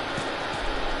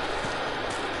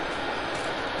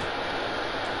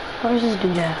 Where's this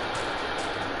dude at?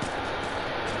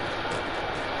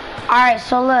 Alright,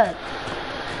 so look.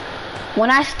 When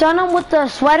I stun him with the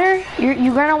sweater,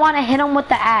 you're gonna want to hit him with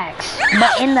the axe.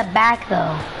 But in the back,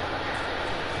 though.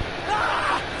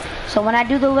 So when I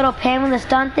do the little pan with the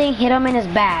stun thing, hit him in his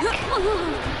back.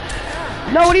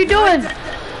 No, what are you doing?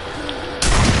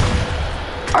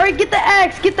 Alright, get the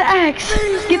axe, get the axe.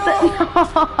 Get the...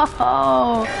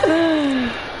 No.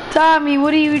 Tommy,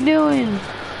 what are you doing?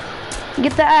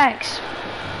 Get the axe.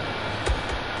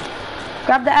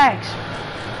 Grab the axe.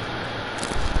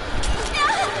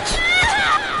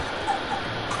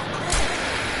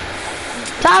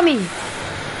 Tommy!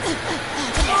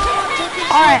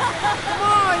 Alright.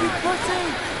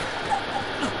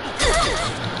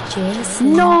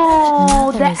 Jason,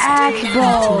 No, the axe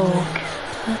broke.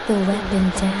 Put the weapon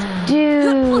down.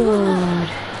 Dude.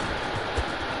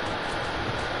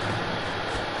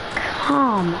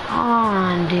 Come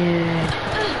on, dude.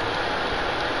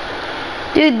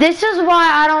 Dude, this is why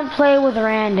I don't play with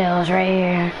randos right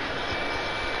here.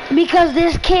 Because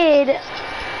this kid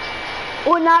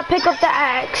would not pick up the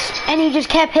axe, and he just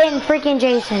kept hitting freaking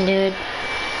Jason, dude.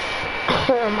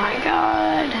 Oh my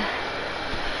god.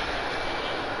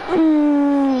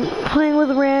 Playing with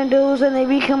randos and they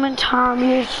becoming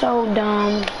Tommy is so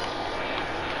dumb.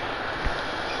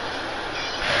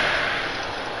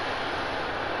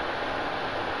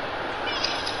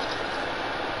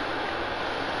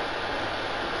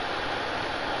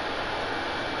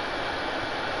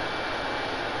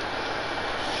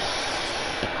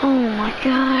 Oh my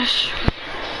gosh.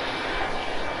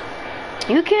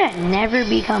 You can't never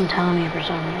become Tommy for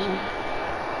some reason.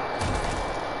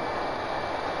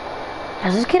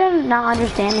 Does this kid not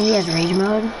understand that he has rage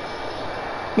mode?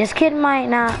 This kid might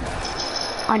not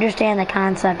understand the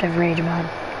concept of rage mode.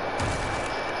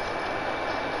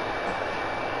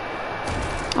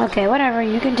 Okay, whatever.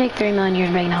 You can take 3 million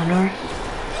years breaking down the door.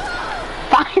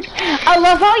 Fine. I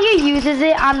love how he uses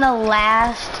it on the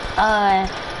last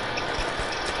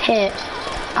hit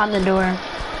on the door.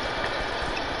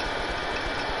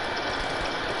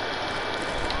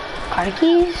 Car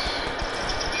keys?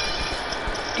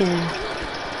 Dude.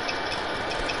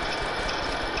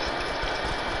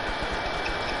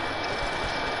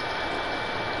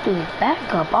 Dude,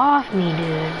 back up off me,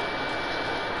 dude.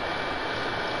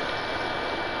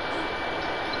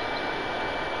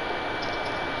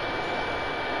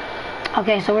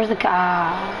 Okay, so where's the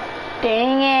car?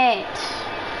 Dang it.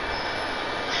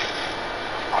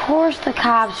 Of course the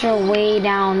cops are way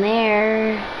down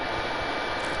there.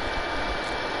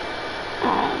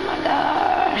 Oh my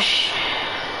gosh.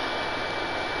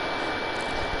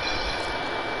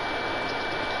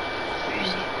 Where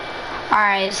is he?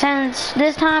 Alright, since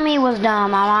this time he was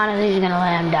dumb, I'm honestly just gonna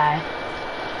let him die.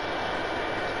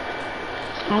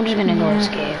 I'm just gonna go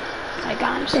escape. Like,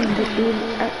 honestly.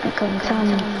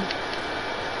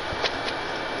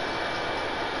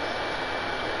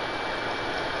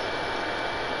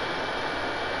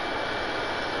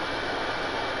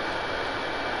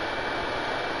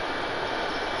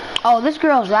 Oh, this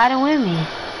girl's riding with me.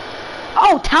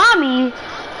 Oh, Tommy.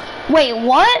 Wait,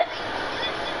 what?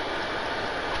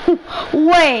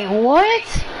 Wait,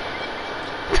 what?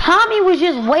 Tommy was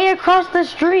just way across the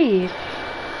street.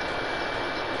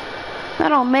 That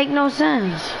don't make no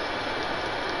sense.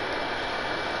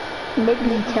 Make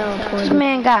me teleport. This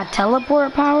man got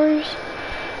teleport powers?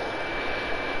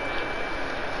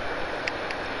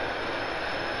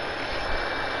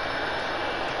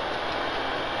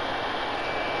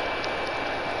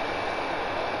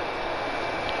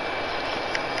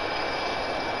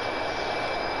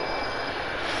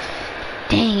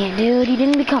 Dang it, dude. He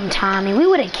didn't become Tommy. We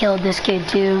would have killed this kid,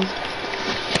 too.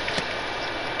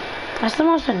 That's the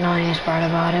most annoyingest part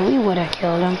about it. We would have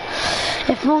killed him.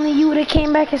 If only you would have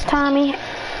came back as Tommy. It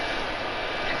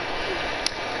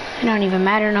don't even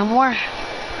matter no more.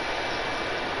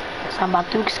 Because I'm about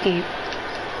to escape.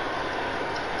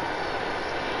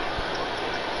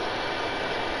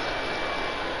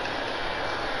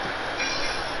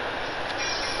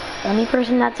 Only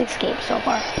person that's escaped so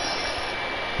far.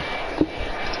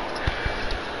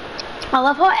 I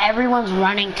love how everyone's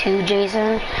running to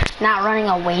Jason, not running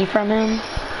away from him.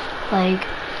 Like,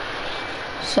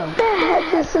 so. What the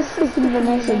heck is this freaking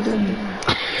Vanessa doing?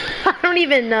 I don't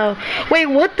even know. Wait,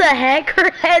 what the heck? Her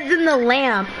head's in the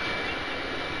lamp.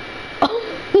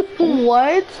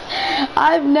 What?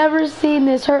 I've never seen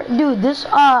this. Dude, this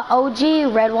OG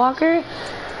Redwalker,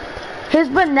 his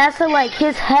Vanessa, like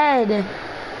his head,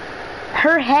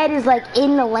 her head is like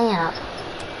in the lamp.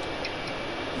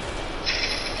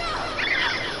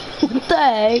 What the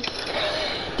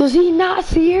heck? Does he not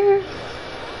see her?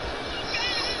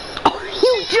 Are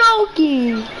you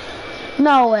joking?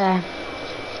 No way.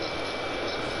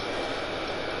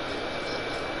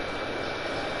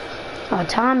 Oh,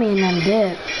 Tommy and them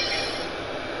did.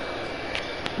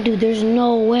 Dude, there's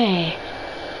no way.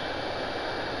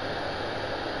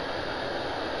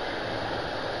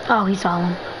 Oh, he saw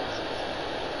him.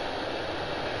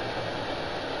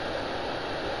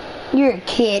 You're a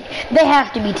kid. They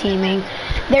have to be teaming.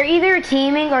 They're either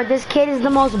teaming or this kid is the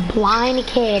most blind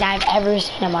kid I've ever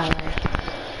seen in my life.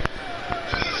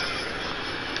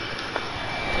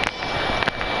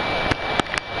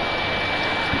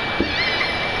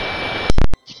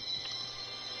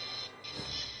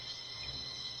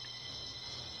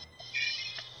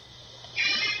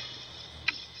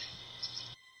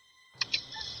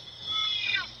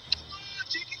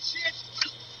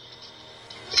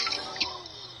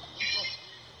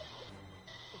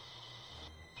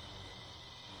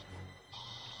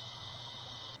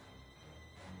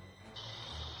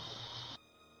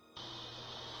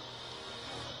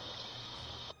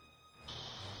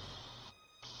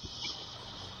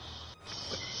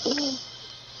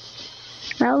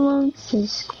 How long is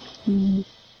this?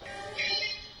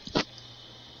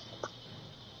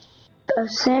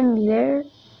 Sam there?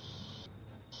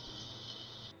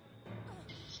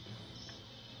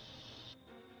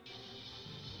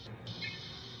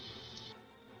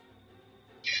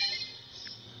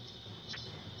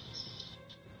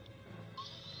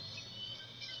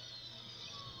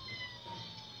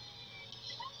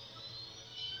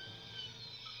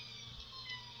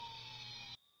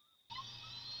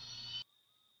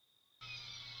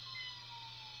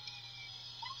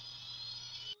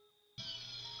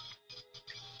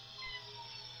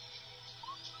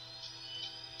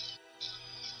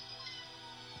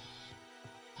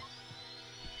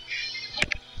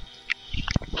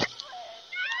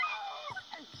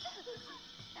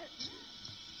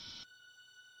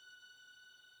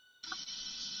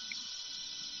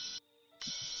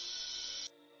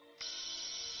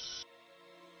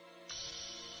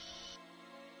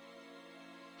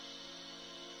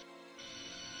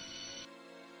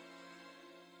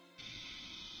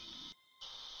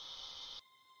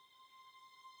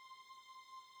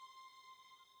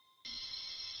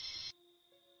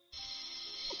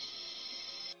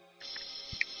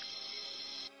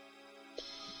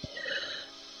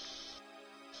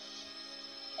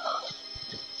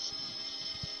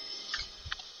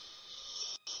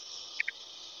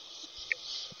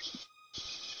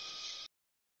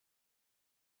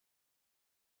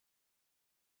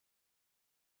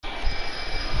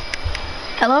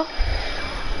 Hello?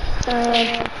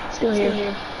 Still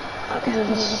here. Okay.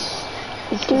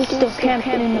 This dude's still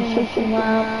camping in the fishing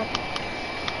lab.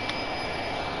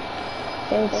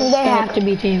 They have to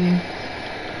be teaming.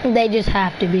 They just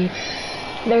have to be.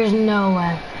 There's no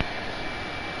way.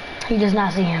 He does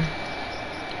not see him.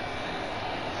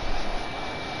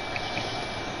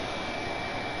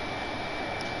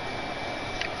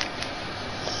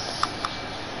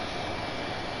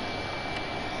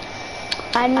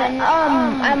 I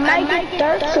might get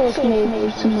Dark Souls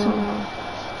maybe tomorrow.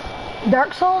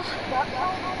 Dark Souls?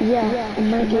 Yeah, I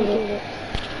might get it.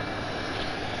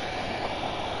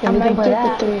 Yeah, I we can might play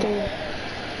get the that. 3.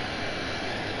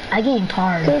 I game's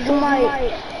hard.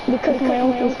 Because my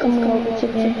uncle's coming over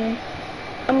today.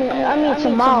 I mean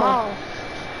tomorrow.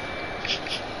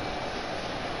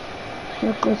 My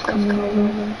uncle's coming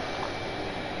over.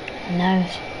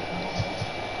 Nice.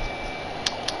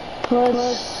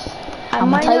 Plus, I'm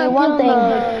gonna tell you one thing.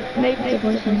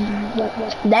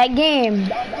 That game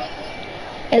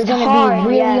is gonna be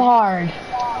really hard.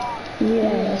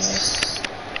 Yes.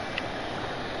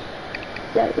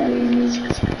 That means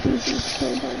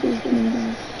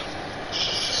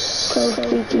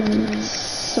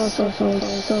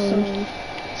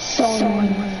so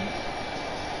annoying.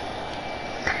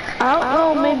 I don't know,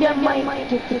 maybe I might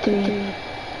get the 3.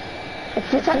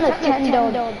 If it's on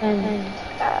Nintendo, then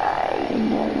I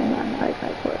know I might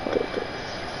worth it.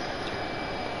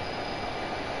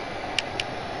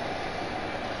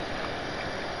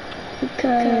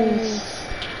 Because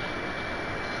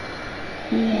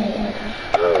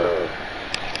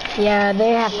Yeah,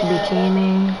 they have to be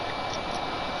gaming.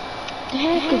 the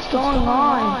heck is going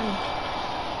on?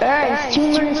 Guys, 2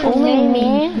 minutes Only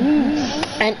remaining. me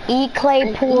and E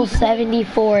Claypool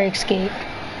 74 escaped.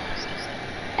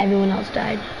 Everyone else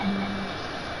died.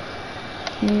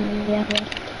 Yeah.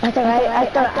 I thought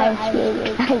I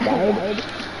escaped. I died.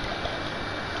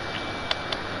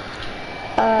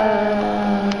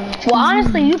 Well,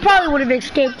 honestly, you probably would have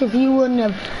escaped if you wouldn't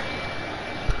have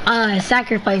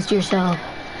sacrificed yourself.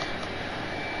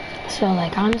 So,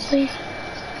 like, honestly.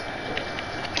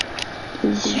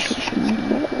 Because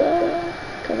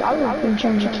I would have been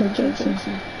trying to kill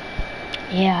Jason.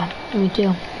 Yeah, me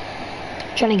too.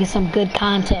 Trying to get some good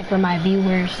content for my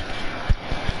viewers.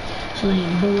 So they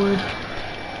ain't bored.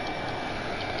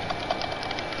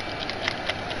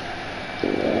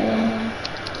 Yeah.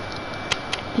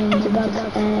 Game's about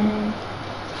to end.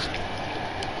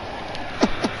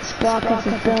 This podcast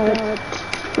has been like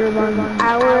for about an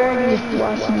hour. Just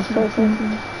watching the person.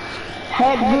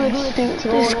 Head good.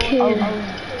 This kid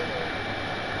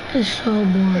is so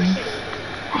boring.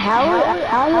 How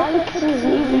the kid is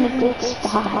even a good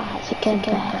spot to get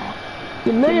that?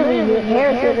 You literally, your hair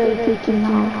is literally peeking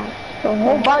out. The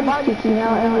whole body's peeking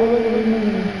out and you're literally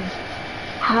moving.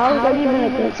 How is that even a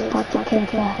good spot to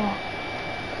get that?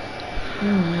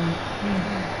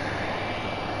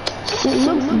 It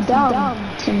looks dumb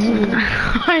to me.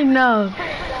 I know.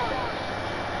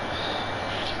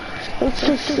 It's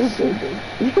just stupid.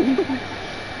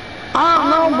 I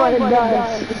don't know, but it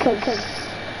does. Because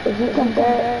if you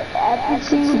compare every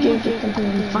single game, it's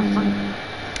completely fun.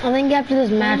 I think after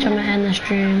this match, I'm gonna end the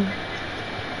stream.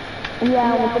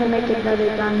 Yeah, we're gonna make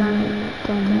another diamond.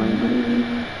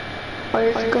 Or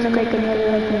it's gonna make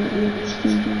another like an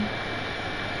stream.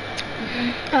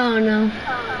 I don't know.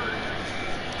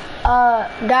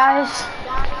 Guys,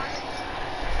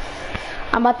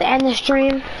 I'm about to end the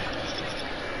stream.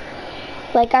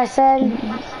 Like I said,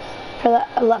 for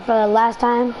the last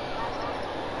time,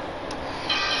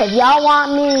 if y'all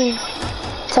want me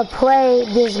to play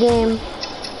this game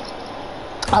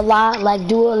a lot, like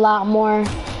do a lot more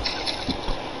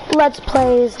Let's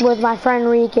Plays with my friend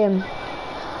Rican,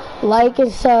 like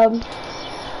and sub.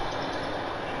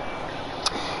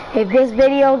 If this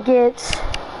video gets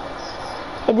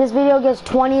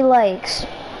 20 likes,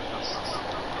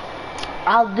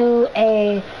 I'll do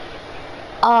a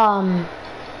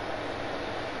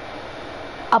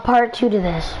part 2 to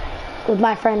this with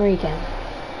my friend Rican.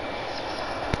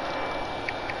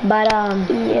 But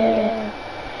Yeah.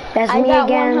 that's me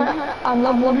again. I'm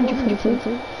level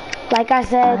 152. Like I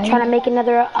said, trying to make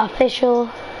another official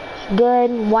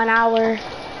good 1 hour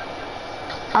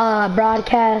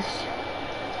broadcast.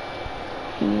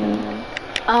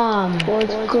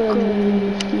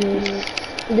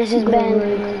 This has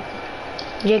been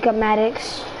Jacob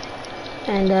Maddox,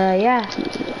 and yeah.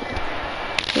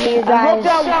 See you guys. I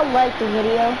hope y'all liked the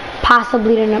video.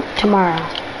 Possibly tomorrow.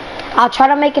 I'll try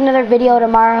to make another video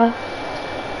tomorrow.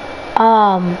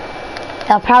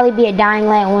 That'll probably be a Dying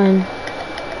Light one.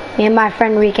 Me and my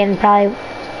friend Rican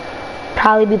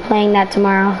probably be playing that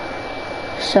tomorrow.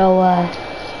 So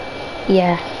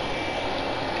yeah.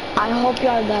 I hope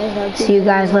y'all guys like it. See you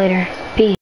guys later. Peace.